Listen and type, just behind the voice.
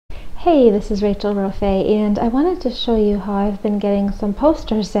Hey, this is Rachel Rofe, and I wanted to show you how I've been getting some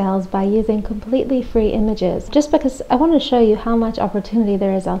poster sales by using completely free images, just because I want to show you how much opportunity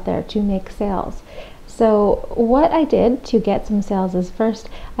there is out there to make sales. So what I did to get some sales is first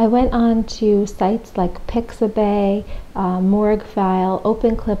I went on to sites like Pixabay, Morguefile,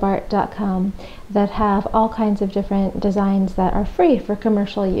 OpenClipArt.com that have all kinds of different designs that are free for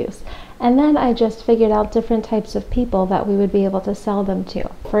commercial use. And then I just figured out different types of people that we would be able to sell them to.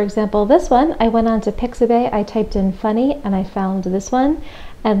 For example, this one, I went on to Pixabay, I typed in funny, and I found this one.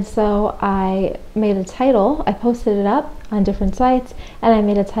 And so I made a title, I posted it up on different sites, and I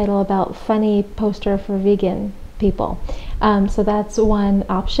made a title about funny poster for vegan people. So that's one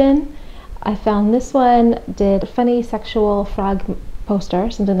option. I found this one, did funny sexual frog poster,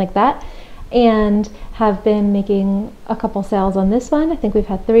 something like that, and have been making a couple sales on this one. I think we've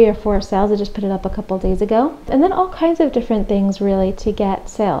had 3 or 4 sales. I just put it up a couple days ago. And then all kinds of different things really to get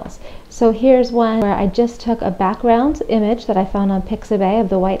sales. So here's one where I just took a background image that I found on Pixabay of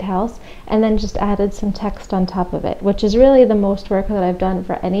the White House and then just added some text on top of it, which is really the most work that I've done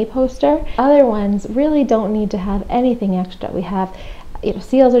for any poster. Other ones really don't need to have anything extra. We have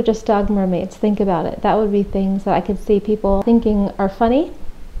seals are just dog mermaids. Think about it. That would be things that I could see people thinking are funny.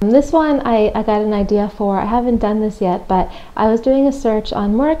 This one I got an idea for. I haven't done this yet, but I was doing a search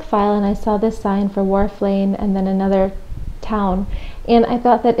on Morguefile and I saw this sign for Wharf Lane and then another town. And I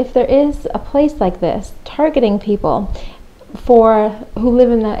thought that if there is a place like this, targeting people who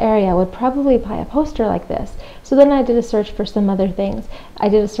live in that area would probably buy a poster like this. So then I did a search for some other things. I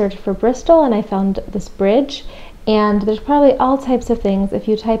did a search for Bristol and I found this bridge. And there's probably all types of things if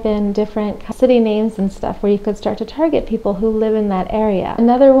you type in different city names and stuff where you could start to target people who live in that area.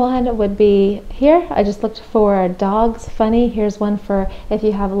 Another one would be here. I just looked for dogs funny. Here's one for if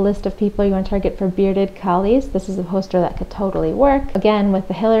you have a list of people you want to target for bearded collies. This is a poster that could totally work. Again, with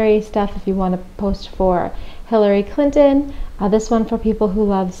the Hillary stuff, if you want to post for Hillary Clinton. This one for people who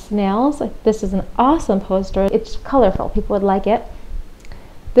love snails. This is an awesome poster. It's colorful. People would like it.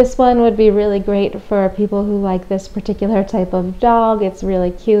 This one would be really great for people who like this particular type of dog. It's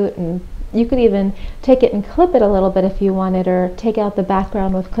really cute, and you could even take it and clip it a little bit if you wanted, or take out the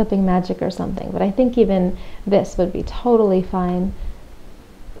background with clipping magic or something. But I think even this would be totally fine.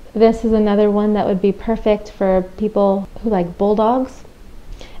 This is another one that would be perfect for people who like bulldogs.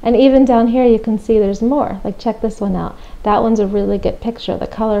 And even down here you can see there's more. Like, check this one out. That one's a really good picture. The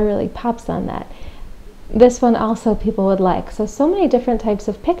color really pops on that. This one also people would like. So many different types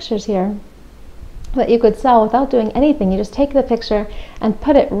of pictures here that you could sell without doing anything. You just take the picture and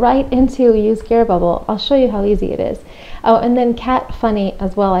put it right into Use Gear Bubble. I'll show you how easy it is. Oh, and then cat funny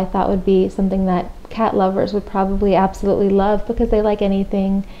as well, I thought would be something that cat lovers would probably absolutely love because they like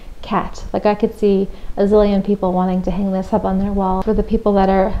anything cat. Like, I could see a zillion people wanting to hang this up on their wall for the people that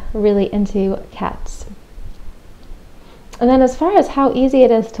are really into cats. And then as far as how easy it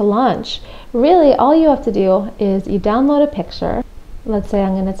is to launch, really all you have to do is you download a picture. Let's say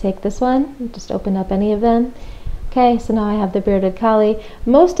I'm going to take this one, just open up any of them. Okay, so now I have the bearded collie.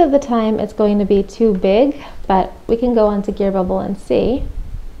 Most of the time it's going to be too big, but we can go onto Gear Bubble and see.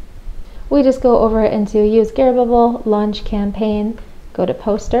 We just go over into Use Gear Bubble, Launch Campaign, go to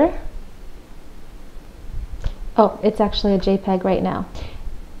Poster. Oh, it's actually a JPEG right now.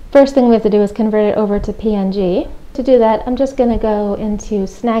 First thing we have to do is convert it over to PNG. To do that, I'm just going to go into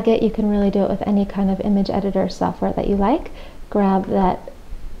Snagit. You can really do it with any kind of image editor software that you like. Grab that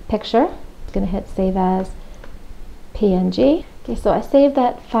picture. I'm going to hit Save As PNG. Okay, so I saved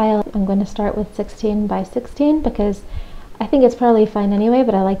that file. I'm going to start with 16 by 16 because I think it's probably fine anyway,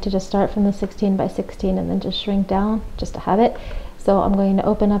 but I like to just start from the 16 by 16 and then just shrink down just to have it. So I'm going to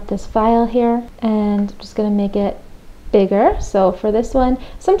open up this file here and I'm just going to make it bigger. So for this one,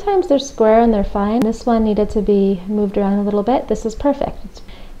 sometimes they're square and they're fine. This one needed to be moved around a little bit. This is perfect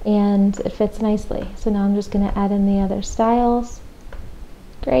and it fits nicely. So now I'm just going to add in the other styles.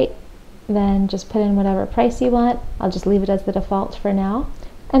 Great. Then just put in whatever price you want. I'll just leave it as the default for now.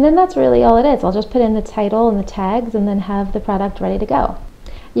 And then that's really all it is. I'll just put in the title and the tags and then have the product ready to go.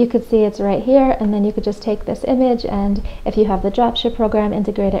 You could see it's right here, and then you could just take this image, and if you have the dropship program,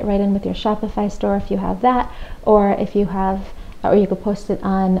 integrate it right in with your Shopify store if you have that, or if you have, or you could post it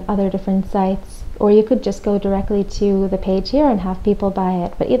on other different sites, or you could just go directly to the page here and have people buy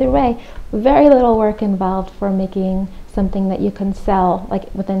it. But either way, very little work involved for making something that you can sell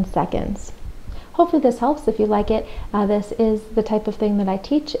like within seconds. Hopefully this helps. If you like it, this is the type of thing that I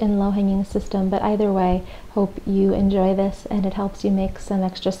teach in Low Hanging System, but either way, hope you enjoy this and it helps you make some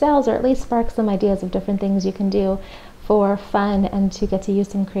extra sales, or at least spark some ideas of different things you can do for fun and to get to use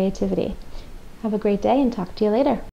some creativity. Have a great day and talk to you later.